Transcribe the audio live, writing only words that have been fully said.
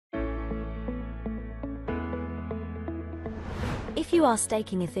If you are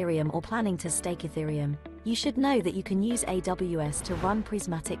staking Ethereum or planning to stake Ethereum, you should know that you can use AWS to run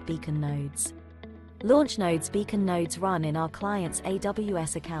Prysmatic Beacon nodes. Launchnodes Beacon nodes run in our client's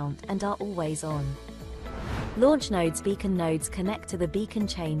AWS account and are always on. Launchnodes Beacon nodes connect to the Beacon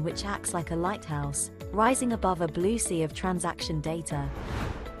chain, which acts like a lighthouse, rising above a blue sea of transaction data,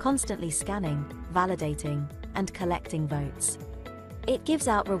 constantly scanning, validating, and collecting votes. It gives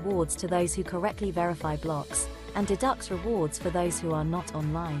out rewards to those who correctly verify blocks, and deducts rewards for those who are not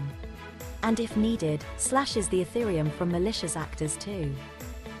online. And if needed, slashes the Ethereum from malicious actors too.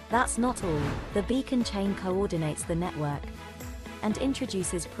 That's not all. The Beacon chain coordinates the network and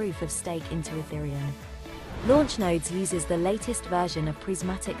introduces proof of stake into Ethereum. Launchnodes uses the latest version of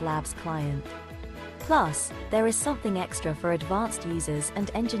Prysmatic Labs client. Plus, there is something extra for advanced users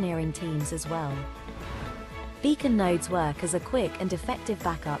and engineering teams as well. Beacon nodes work as a quick and effective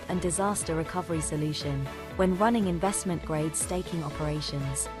backup and disaster recovery solution when running investment-grade staking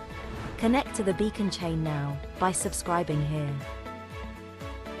operations. Connect to the Beacon chain now by subscribing here.